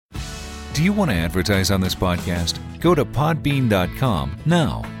Do you want to advertise on this podcast? Go to podbean.com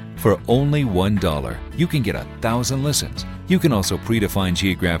now. For only $1, you can get 1,000 listens. You can also predefine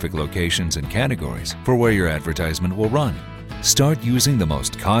geographic locations and categories for where your advertisement will run. Start using the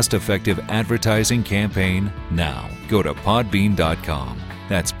most cost-effective advertising campaign now. Go to podbean.com.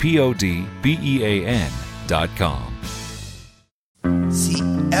 That's podbean.com. See,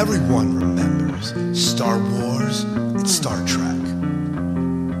 everyone remembers Star Wars and Star Trek.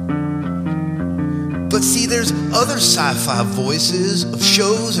 But see, there's other sci-fi voices of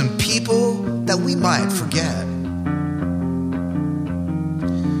shows and people that we might forget.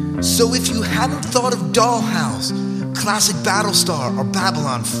 So if you haven't thought of Dollhouse, classic Battlestar, or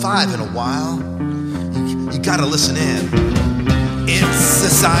Babylon 5 in a while, you gotta listen in. It's a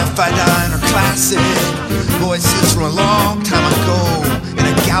sci-fi diner classic, voices from a long time ago in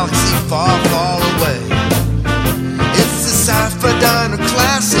a galaxy far, far away. It's a sci-fi diner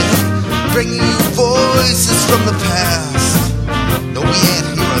classic, bringing you voices from the past. No, we ain't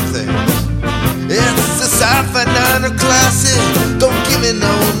hearing things. It's a sci-fi diner classic. Don't give me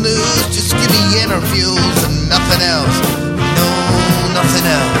no news, just give me interviews and nothing else. No, nothing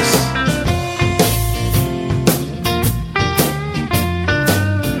else.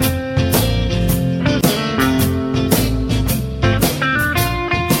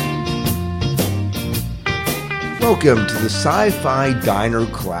 Welcome to the Sci-Fi Diner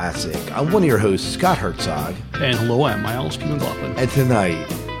Classic. I'm one of your hosts, Scott Herzog. And hello, I'm Miles P. McLaughlin. And tonight,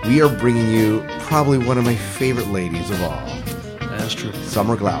 we are bringing you probably one of my favorite ladies of all. That's true.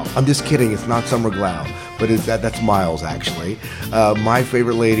 Summer Glau. I'm just kidding, it's not Summer Glau, but that's Miles, actually. My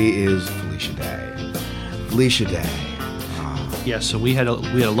favorite lady is Felicia Day. Felicia Day. Yeah, so we had a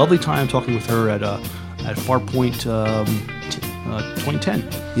lovely time talking with her at Farpoint 2010.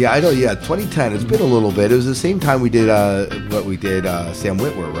 Yeah, I know. Yeah, 2010. It's been a little bit. It was the same time we did Sam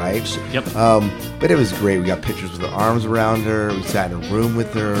Witwer, right? Yep. But it was great. We got pictures with her arms around her. We sat in a room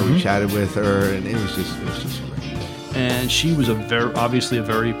with her. Mm-hmm. We chatted with her, and it was just great. And she was obviously a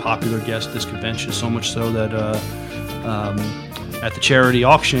very popular guest at this convention. So much so that at the charity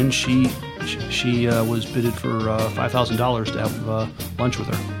auction, she was bidded for $5,000 to have lunch with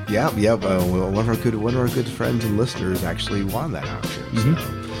her. Yeah. One of our good friends and listeners actually won that auction.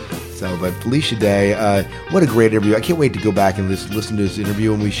 Mm-hmm. So, but Felicia Day, what a great interview! I can't wait to go back and listen to this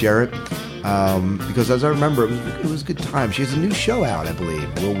interview when we share it. Because as I remember, it was a good time. She has a new show out, I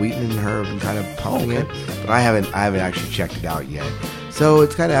believe. Will Wheaton and her have been kind of pumping it, but I haven't actually checked it out yet. So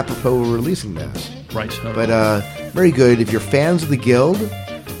it's kind of apropos we're releasing this. Right. But very good. If you're fans of the Guild,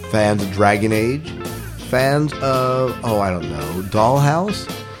 fans of Dragon Age, fans of Dollhouse,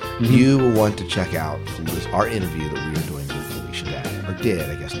 you will want to check out our interview that we were doing with Felicia Day, or did,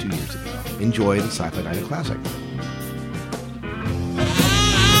 I guess, 2 years ago. Enjoy the Sci-Fi Diner Classic.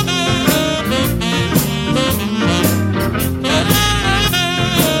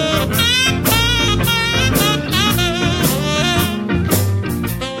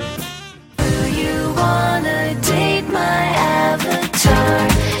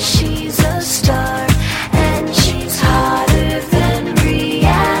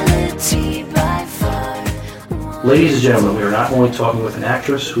 Ladies and gentlemen, we are not only talking with an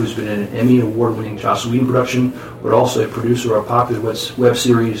actress who's been in an Emmy Award-winning Joss Whedon production, but also a producer of our popular web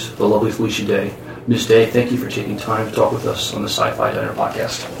series, The Lovely Felicia Day. Ms. Day, thank you for taking time to talk with us on the Sci-Fi Diner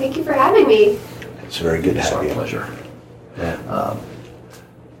podcast. Thank you for having me. It's very good to have you. It's our pleasure. Yeah.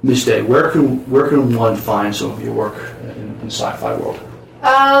 Ms. Day, where can one find some of your work in the sci-fi world?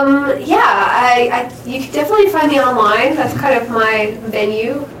 You can definitely find me online. That's kind of my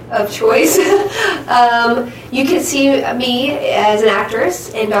venue of choice. You can see me as an actress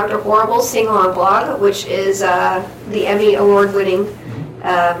in Dr. Horrible's Sing-Along blog, which is the Emmy Award-winning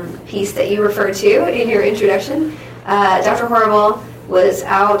piece that you referred to in your introduction. Dr. Horrible was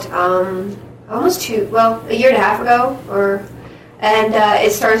out a year and a half ago, and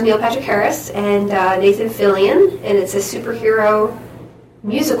it stars Neil Patrick Harris and Nathan Fillion, and it's a superhero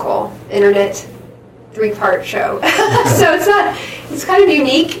musical internet 3-part show. So it's kind of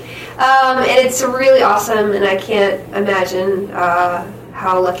unique, and it's really awesome, and I can't imagine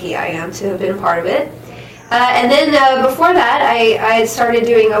how lucky I am to have been a part of it. And then before that, I started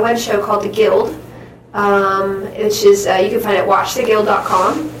doing a web show called The Guild, which is you can find it at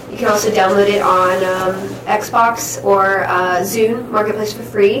watchtheguild.com. You can also download it on Xbox or Zune Marketplace for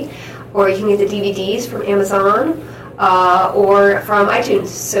free, or you can get the DVDs from Amazon or from iTunes.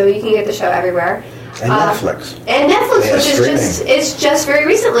 So you can get the show everywhere. And Netflix. Which is just very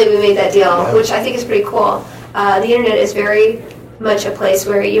recently we made that deal, which I think is pretty cool. The internet is very much a place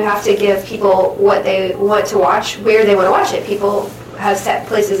where you have to give people what they want to watch, where they want to watch it. People have set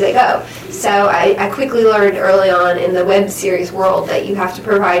places they go. So I quickly learned early on in the web series world that you have to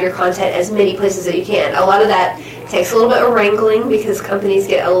provide your content as many places as you can. A lot of that takes a little bit of wrangling because companies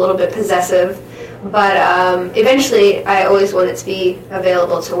get a little bit possessive. But eventually, I always want it to be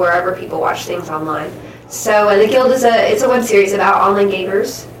available to wherever people watch things online. So the Guild is a web series about online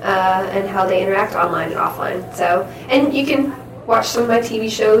gamers and how they interact online and offline. So, and you can watch some of my TV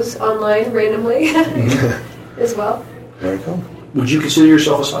shows online randomly as well. Very cool. Would you consider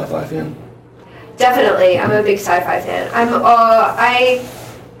yourself a sci-fi fan? Definitely, I'm a big sci-fi fan.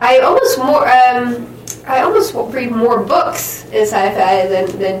 I almost read more books in sci-fi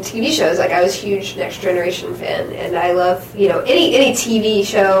than TV shows. Like, I was a huge Next Generation fan, and I love any TV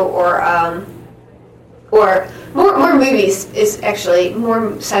show or more movies is actually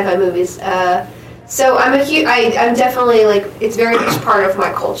more sci-fi movies. So I'm definitely, like, it's very much part of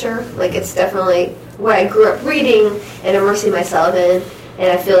my culture. Like, it's definitely what I grew up reading and immersing myself in,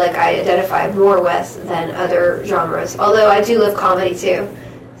 and I feel like I identify more with than other genres. Although I do love comedy too.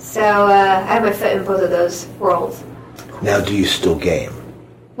 So I have my foot in both of those worlds. Now, do you still game?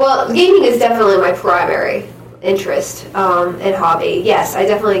 Well, gaming is definitely my primary interest and hobby. Yes, I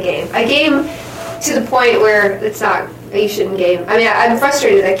definitely game. I game to the point where it's not, you shouldn't game. I mean, I'm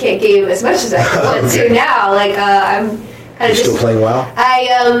frustrated I can't game as much as I want to now. Like, I'm kind of just... still playing WoW?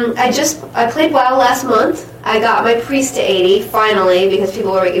 I played WoW last month. I got my priest to 80, finally, because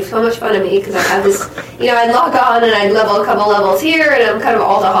people were making so much fun of me, because I have this, I'd log on and I'd level a couple levels here, and I'm kind of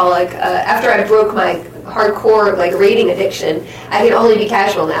altaholic. After I broke my hardcore, like, raiding addiction, I can only be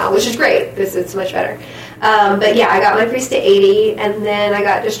casual now, which is great, because it's much better. But yeah, I got my priest to 80, and then I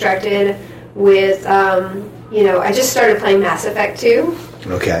got distracted with, I just started playing Mass Effect 2.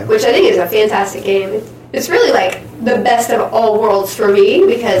 Okay. Which I think is a fantastic game. It's really, like, the best of all worlds for me,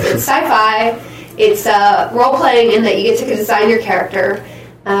 because it's sci-fi. It's role-playing in that you get to design your character.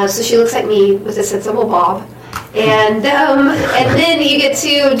 So she looks like me with a sensible bob. And then you get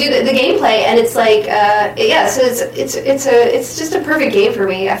to do the gameplay, and it's like, so it's just a perfect game for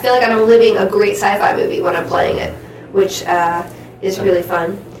me. I feel like I'm living a great sci-fi movie when I'm playing it, which is really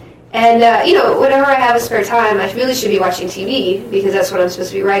fun. And, whenever I have a spare time, I really should be watching TV, because that's what I'm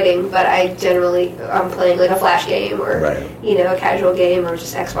supposed to be writing, but I'm playing, like, a Flash game, or, a casual game, or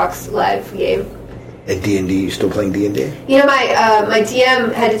just Xbox Live game. And D&D, you still playing D&D? My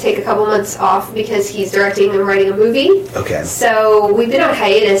DM had to take a couple months off because he's directing and writing a movie. Okay. So we've been on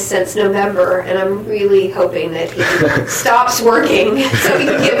hiatus since November, and I'm really hoping that he stops working so we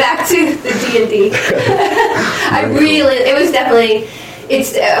can get back to the D&D.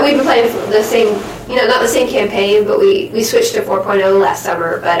 We've been playing the same, not the same campaign, but we switched to 4.0 last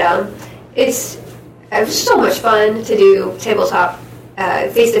summer. But it was so much fun to do tabletop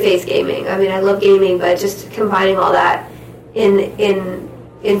face-to-face gaming. I mean, I love gaming, but just combining all that in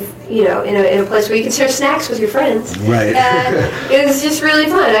a place where you can share snacks with your friends. Right. It was just really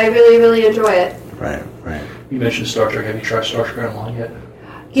fun. I really, really enjoy it. Right. You mentioned Star Trek. Have you tried Star Trek Online yet?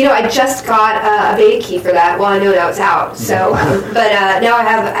 I just got a beta key for that. Well, I know now it's out. So, but now I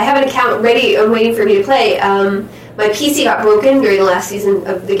have an account ready and waiting for me to play. My PC got broken during the last season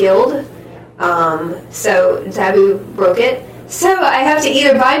of the Guild, so Taboo broke it. So I have to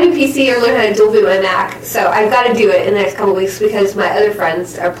either buy a new PC or learn how to dual boot my Mac. So I've got to do it in the next couple of weeks because my other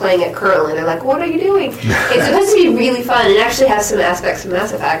friends are playing it currently. They're like, "What are you doing?" It's supposed to be really fun. It actually has some aspects of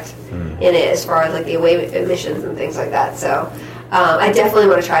Mass Effect in it, as far as like the away missions and things like that. So. I definitely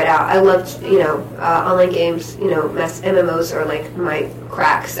want to try it out. I loved, online games, MMOs are like my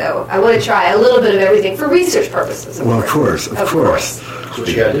crack. So I want to try a little bit of everything for research purposes. Of course. That's what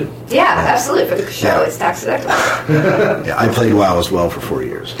you got to do. Yeah, absolutely. For the show, it's tax deductible. Yeah, I played WoW as well for 4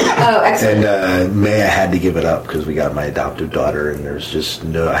 years. Oh, excellent. And May, I had to give it up because we got my adoptive daughter, and there's just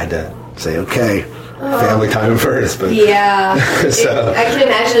I had to say, okay. Family time first, but yeah, I can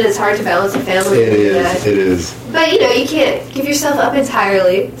imagine it's hard to balance a family. It is. But you can't give yourself up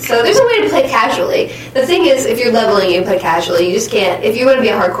entirely. So there's a way to play casually. The thing is, if you're leveling, you play casually. You just can't. If you want to be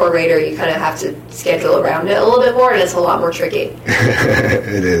a hardcore raider, you kind of have to schedule around it a little bit more, and it's a lot more tricky.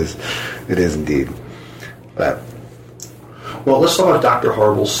 It is indeed. But well, let's talk about Dr.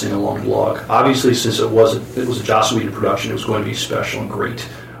 Horrible's sing-along blog. Obviously, since it was a Joss Whedon production, it was going to be special and great.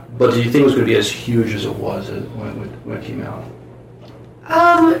 But do you think it was going to be as huge as it was when it came out?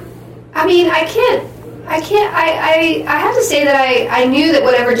 I mean, I have to say that I knew that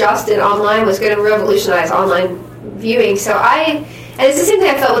whatever Joss did online was going to revolutionize online viewing. So and it's the same thing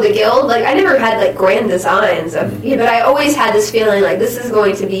I felt with the Guild. Like, I never had like grand designs but I always had this feeling like this is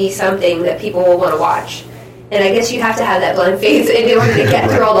going to be something that people will want to watch. And I guess you have to have that blind faith in order to get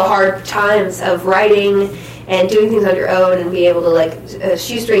through all the hard times of writing and doing things on your own and be able to like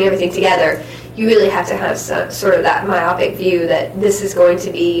shoestring everything together, you really have to have sort of that myopic view that this is going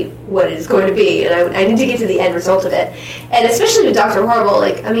to be what it is going to be, and I need to get to the end result of it. And especially with Dr. Horrible,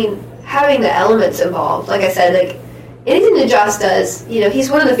 like, I mean, having the elements involved, like I said, like, anything that Joss does, you know, he's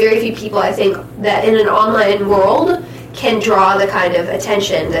one of the very few people, I think, that in an online world can draw the kind of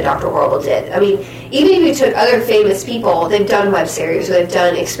attention that Dr. Horrible did. I mean, even if you took other famous people, they've done web series or they've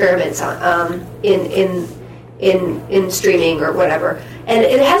done experiments in streaming or whatever, and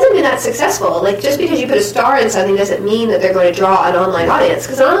it hasn't been that successful. Like, just because you put a star in something doesn't mean that they're going to draw an online audience,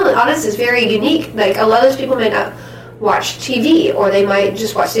 because an online audience is very unique. Like, a lot of those people might not watch TV, or they might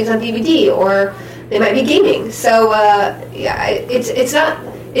just watch things on DVD, or they might be gaming. So it's not.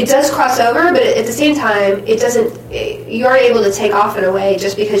 It does cross over, but at the same time, it doesn't. You aren't able to take off in a way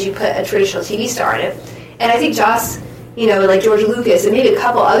just because you put a traditional TV star in it. And I think Joss, you know, like George Lucas and maybe a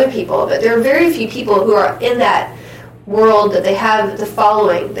couple other people, but there are very few people who are in that world that they have the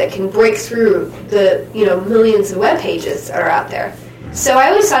following that can break through the, you know, millions of web pages that are out there. So I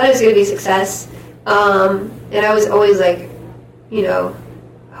always thought it was going to be a success, and I was always like, you know,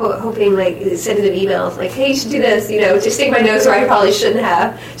 hoping, like, sending them emails like, hey, you should do this, you know, to stick my nose where I probably shouldn't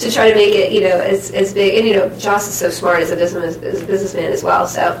have, to try to make it, you know, as big. And, you know, Joss is so smart as a businessman as well,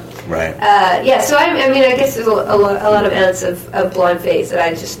 so. Right. Yeah, so I mean, I guess there's a lot of ounce of blonde face that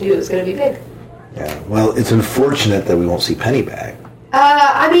I just knew it was going to be big. Yeah, well, it's unfortunate that we won't see Penny back.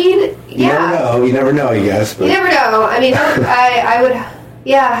 I mean, yeah. You never know, I guess. But. You never know. I mean, I would,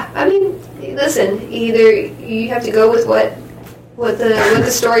 yeah, I mean, listen, either you have to go with what the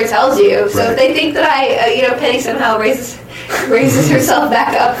story tells you. So right. If they think that you know, Penny somehow raises herself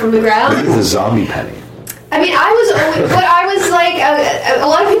back up from the ground. The zombie Penny. I mean, I was like, a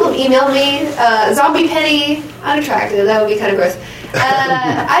lot of people have emailed me, zombie Penny, unattractive, that would be kind of gross.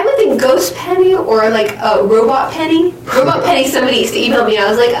 I would think Ghost Penny or like Robot Penny. Robot Penny, somebody used to email me. I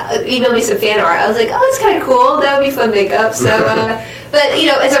was like, email me some fan art. I was like, oh, that's kind of cool. That would be fun makeup. So, but you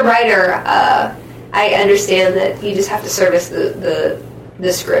know, as a writer, I understand that you just have to service the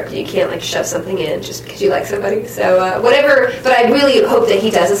script. You can't like shove something in just because you like somebody. So whatever. But I really hope that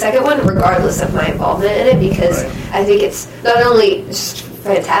he does a second one, regardless of my involvement in it, because right. I think it's not only just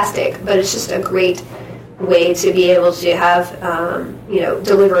fantastic, but it's just a great way to be able to have, you know,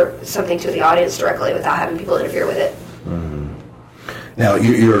 deliver something to the audience directly without having people interfere with it. Mm. Now,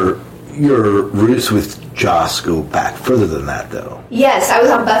 your roots with Joss go back further than that, though. Yes, I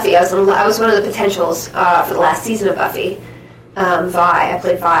was on Buffy. I was one of the potentials for the last season of Buffy. Vi, I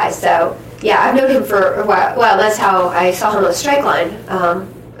played Vi. So yeah, I've known him for a while. Well, that's how I saw him on Strikeline,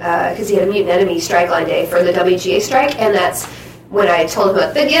 because he had a Mutant Enemy Strikeline day for the WGA strike, and that's when I told him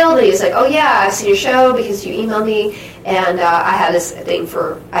about the Guild, and he was like, oh yeah, I've seen your show because you emailed me, and I had this idea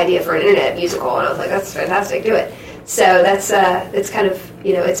for an internet musical, and I was like, that's fantastic, do it. So that's it's kind of,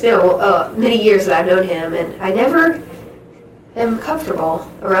 you know, it's been many years that I've known him, and I never am comfortable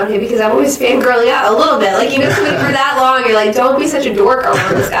around him because I'm always fangirling out a little bit. Like, you know, somebody for that long, you're like, don't be such a dork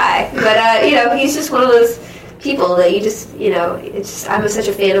around this guy. But, you know, he's just one of those people that you just, you know, it's just, I'm such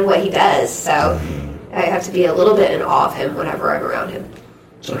a fan of what he does, so I have to be a little bit in awe of him whenever I'm around him.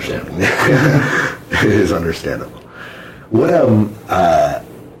 It's understandable. It is understandable.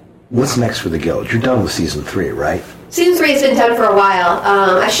 What's next for the Guild? You're done with season 3, right? Season 3 has been done for a while.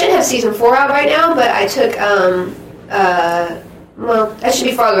 I should have season 4 out right now, but I took, well, I should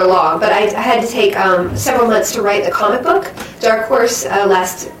be farther along, but I had to take several months to write the comic book. Dark Horse,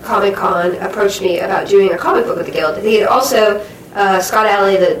 last Comic-Con, approached me about doing a comic book with the Guild. He had also, Scott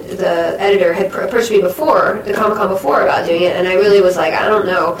Alley, the editor, had approached me before, the Comic-Con before, about doing it, and I really was like, I don't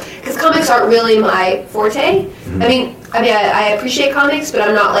know, because comics aren't really my forte. Mm-hmm. I mean, I appreciate comics, but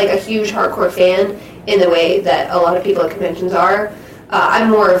I'm not like a huge hardcore fan in the way that a lot of people at conventions are. I'm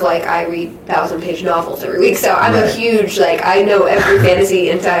more of like, I read 1,000-page novels every week, so I'm a huge, like, I know every fantasy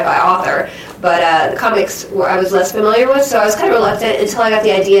and sci-fi author, but the comics I was less familiar with, so I was kind of reluctant until I got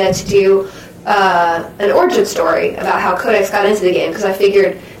the idea to do an origin story about how Codex got into the game, because I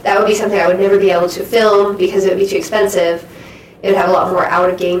figured that would be something I would never be able to film because it would be too expensive. It would have a lot more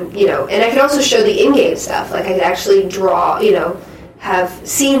out-of-game, you know, and I could also show the in-game stuff, like I could actually draw, you know, have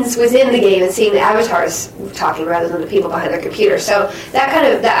scenes within the game and seeing the avatars talking rather than the people behind their computer. So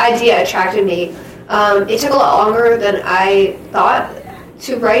that idea attracted me. It took a lot longer than I thought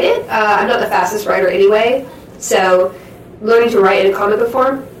to write it. I'm not the fastest writer anyway, so learning to write in a comic book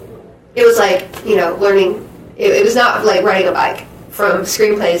form, it was like, you know, learning, it was not like riding a bike from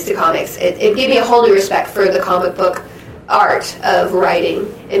screenplays to comics. It gave me a whole new respect for the comic book art of writing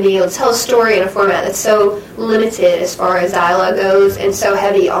and being able to tell a story in a format that's so limited as far as dialogue goes and so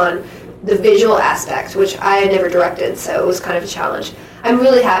heavy on the visual aspect, which I had never directed, so it was kind of a challenge. I'm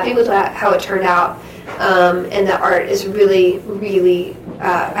really happy with how it turned out, and the art is really, really,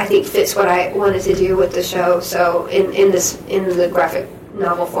 I think fits what I wanted to do with the show. So in the graphic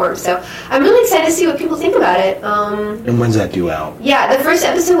novel form. So I'm really excited to see what people think about it. And when's that due out? Yeah, the first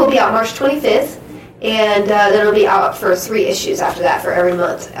episode will be out March 25th, and then it'll be out for 3 issues after that for every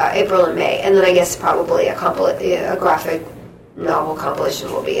month, April and May, and then I guess probably a graphic novel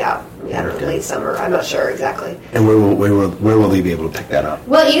compilation will be out. I don't know, late summer. I'm not sure exactly. And where will they be able to pick that up?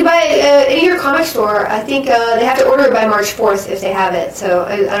 Well, you can buy it in your comic store. I think they have to order it by March 4th if they have it. So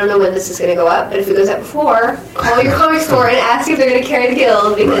I don't know when this is going to go up, but if it goes up before, call your comic store and ask if they're going to carry the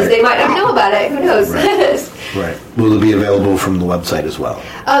Guild, because they might not know about it. Who knows? Right. Will it be available from the website as well?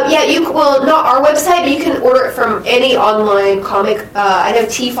 Yeah, well, not our website, but you can order it from any online comic. I know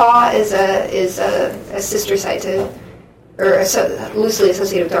TFAW is a sister site to, or loosely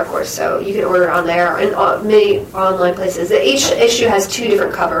associated with Dark Horse, so you can order it on there and many online places. Each issue has 2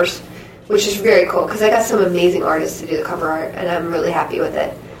 different covers, which is very cool because I got some amazing artists to do the cover art, and I'm really happy with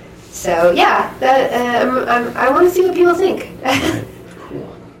it. So yeah, I want to see what people think. Right.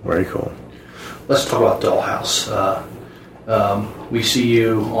 Cool. Very cool. Let's talk about Dollhouse. We see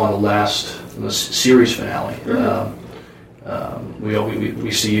you on the series finale.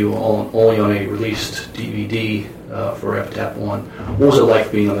 We see you only on a released DVD for Epitaph 1. What was it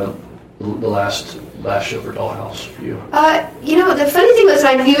like being on the last show for Dollhouse for you? The funny thing was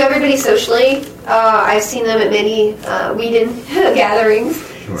I knew everybody socially. I've seen them at many Whedon gatherings.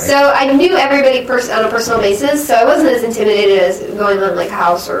 Right. So I knew everybody on a personal basis, so I wasn't as intimidated as going on like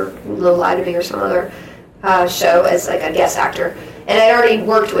House or Little Lie to Me or some other show as like a guest actor. And I already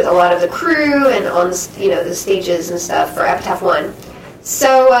worked with a lot of the crew and on the stages and stuff for Epitaph 1.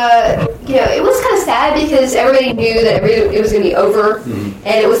 So it was kind of sad because everybody knew that it was going to be over, and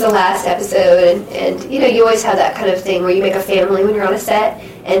it was the last episode. And you always have that kind of thing where you make a family when you're on a set,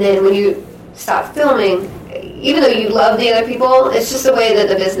 and then when you stop filming, even though you love the other people, it's just the way that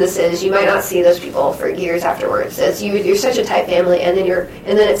the business is. You might not see those people for years afterwards. You're such a tight family, and then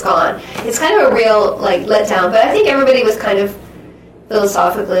it's gone. It's kind of a real letdown. But I think everybody was kind of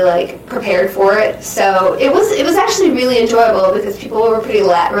philosophically prepared for it. So it was actually really enjoyable because people were pretty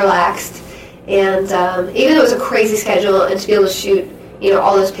relaxed, and even though it was a crazy schedule, and to be able to shoot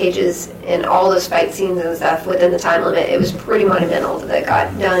all those pages and all those fight scenes and stuff within the time limit, it was pretty monumental that it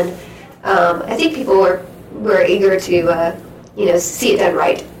got done. I think people were eager to see it done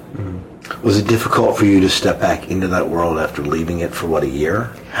right. Was it difficult for you to step back into that world after leaving it for a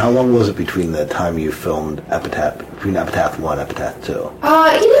year? How long was it between the time you filmed between Epitaph 1 and Epitaph 2?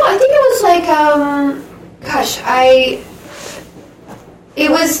 I think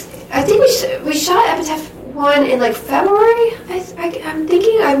it was I think we shot Epitaph 1 in February. I'm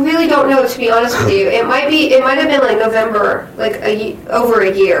thinking, I really don't know, to be honest with you. It might have been November, over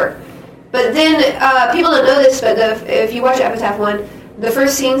a year. But then people don't know this, but if you watch Epitaph 1, the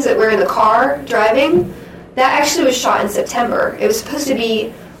first scenes that were in the car driving, that actually was shot in September. It was supposed to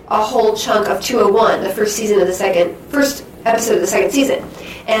be a whole chunk of 201, the first episode of the second season.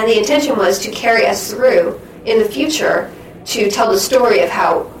 And the intention was to carry us through in the future to tell the story of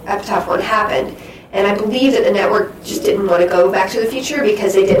how Epitaph 1 happened. And I believe that the network just didn't want to go back to the future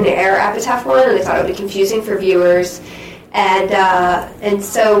because they didn't air Epitaph 1, and they thought it would be confusing for viewers. And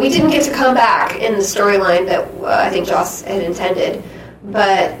so we didn't get to come back in the storyline that I think Joss had intended.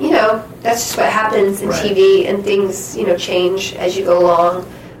 But, that's just what happens in TV, and things, change as you go along.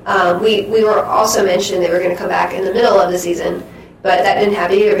 We were also mentioned they were going to come back in the middle of the season, but that didn't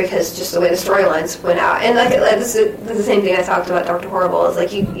happen either because just the way the storylines went out. And this is the same thing I talked about Dr. Horrible,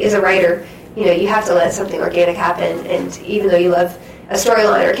 is you, as a writer, you have to let something organic happen, and even though you love a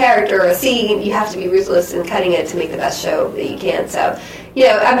storyline or character or a scene, you have to be ruthless in cutting it to make the best show that you can. So,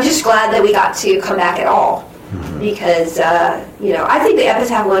 I'm just glad that we got to come back at all. Because, I think the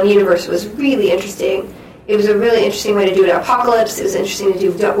Epitaph 1 universe was really interesting. It was a really interesting way to do an apocalypse. It was interesting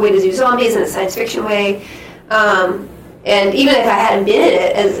way to do zombies in a science fiction way. And even if I hadn't been in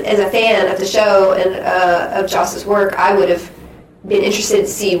it as a fan of the show and of Joss's work, I would have been interested to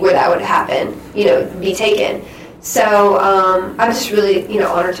see where that would happen, be taken. So I'm just really,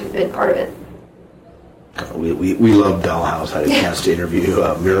 honored to have been part of it. We love Dollhouse. I had a chance to interview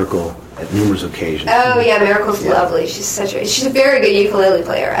Miracle at numerous occasions. Oh yeah, Miracle's lovely. She's a very good ukulele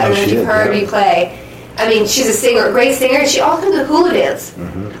player. I don't know if you've heard me play. I mean, she's a great singer, and she also can do hula dance.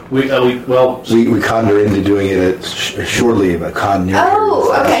 We conned her into doing it shortly of a con near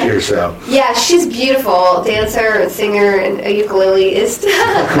last year. So yeah, she's beautiful dancer and singer and a ukuleleist.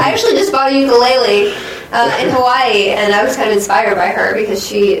 I actually just bought a ukulele in Hawaii, and I was kind of inspired by her because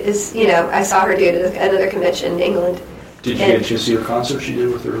she is, I saw her do it at another convention in England. Did you get a chance to see her concert she did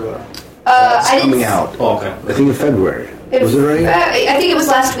with her? That's coming out. Oh, okay. I think in February. Was it right? I think it was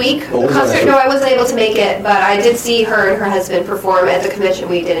last week. Oh, The concert. No, I wasn't able to make it, but I did see her and her husband perform at the convention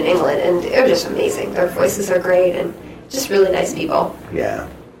we did in England, and it was just amazing. Their voices are great, and just really nice people. Yeah.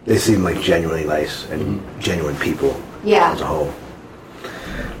 They seem like genuinely nice and genuine people as a whole.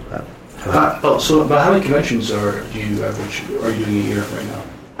 So about how many conventions are you doing a year right now?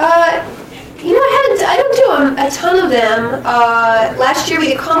 I don't do a ton of them. Last year we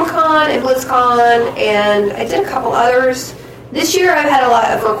did Comic-Con and BlizzCon, and I did a couple others. This year I've had a lot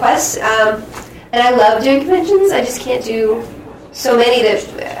of requests, and I love doing conventions. I just can't do so many that,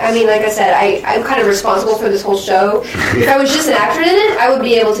 like I said, I'm kind of responsible for this whole show. If I was just an actor in it, I would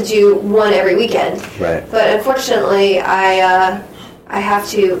be able to do one every weekend. Right. But unfortunately, I have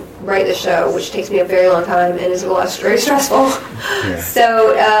to write the show, which takes me a very long time and is very stressful. Yeah.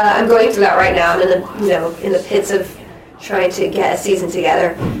 So I'm going through that right now. I'm in the pits of trying to get a season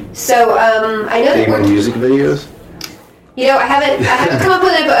together. So I know that we're music videos. I haven't come up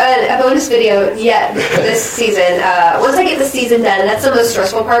with a bonus video yet this season. Once I get the season done, that's the most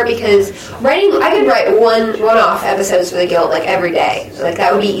stressful part because I could write one-off episodes for the Guild like every day. Like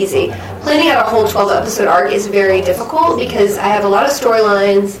that would be easy. Planning out a whole 12-episode arc is very difficult because I have a lot of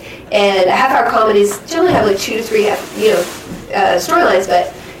storylines, and half-hour comedies generally have like 2 to 3 storylines,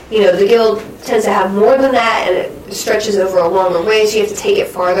 but the Guild tends to have more than that, and it stretches over a longer way, so you have to take it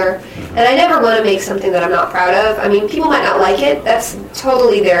farther. And I never want to make something that I'm not proud of. People might not like it. That's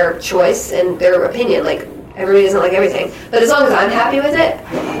totally their choice and their opinion. Like, everybody doesn't like everything. But as long as I'm happy with it,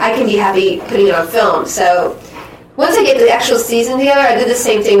 I can be happy putting it on film. So once I get the actual season together, I did the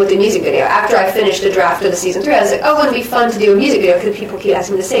same thing with the music video. After I finished the draft of the season 3, I was like, oh, wouldn't it be fun to do a music video because people keep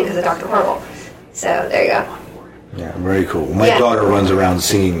asking me to sing because of Dr. Horrible. So there you go. Yeah, very cool. My daughter runs around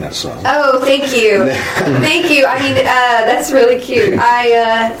singing that song. Oh, thank you. Thank you. That's really cute.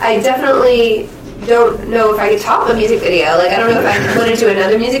 I definitely don't know if I could top a music video. Like, I don't know if I want to do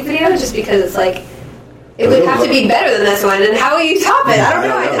another music video just because it's like, it would have to be better than this one. And how will you top it? I don't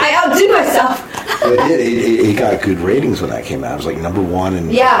know. I outdid myself. It got good ratings when that came out. It was like number 1 in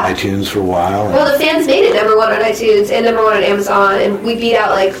iTunes for a while. Well, the fans made it number 1 on iTunes and number 1 on Amazon, and we beat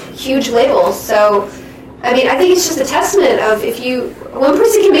out like huge labels. So I think it's just a testament of one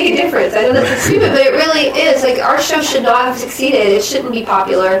person can make a difference. I know that's stupid, but it really is. Like, our show should not have succeeded. It shouldn't be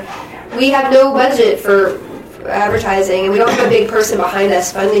popular. We have no budget for advertising, and we don't have a big person behind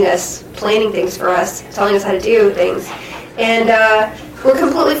us, funding us, planning things for us, telling us how to do things. And we're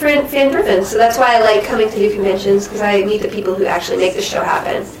completely fan-driven, so that's why I like coming to do conventions, because I meet the people who actually make the show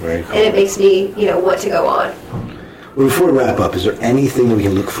happen. Very cool. And it makes me, want to go on. Well, before we wrap up, is there anything that we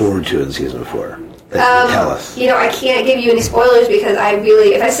can look forward to in season 4? Tell us. I can't give you any spoilers because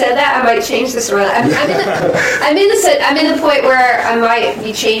if I said that, I might change this around. I'm in the point where I might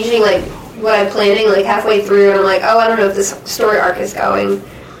be changing like what I'm planning like halfway through, and I'm like, oh, I don't know if this story arc is going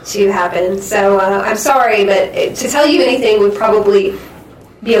to happen. So I'm sorry, but to tell you anything would probably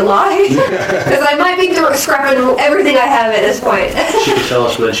be a lie because I might be scrapping everything I have at this point. She could tell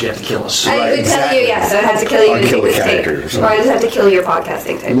us, but then she'd have to kill us. I would tell you, yes. I'd have to kill you to take this tape. Or I'd just have to kill your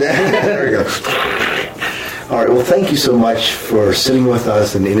podcasting tape. There we go. All right. Well, thank you so much for sitting with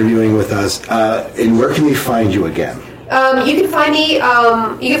us and interviewing with us. And where can we find you again? You can find me.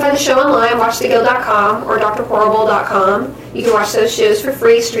 You can find the show online, watchtheguild.com or drhorrible.com. You can watch those shows for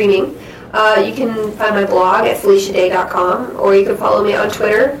free streaming. You can find my blog at feliciaday.com, or you can follow me on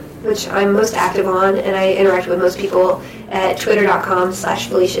Twitter, which I'm most active on, and I interact with most people at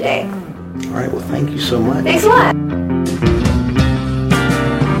twitter.com/FeliciaDay. All right. Well, thank you so much. Thanks a lot.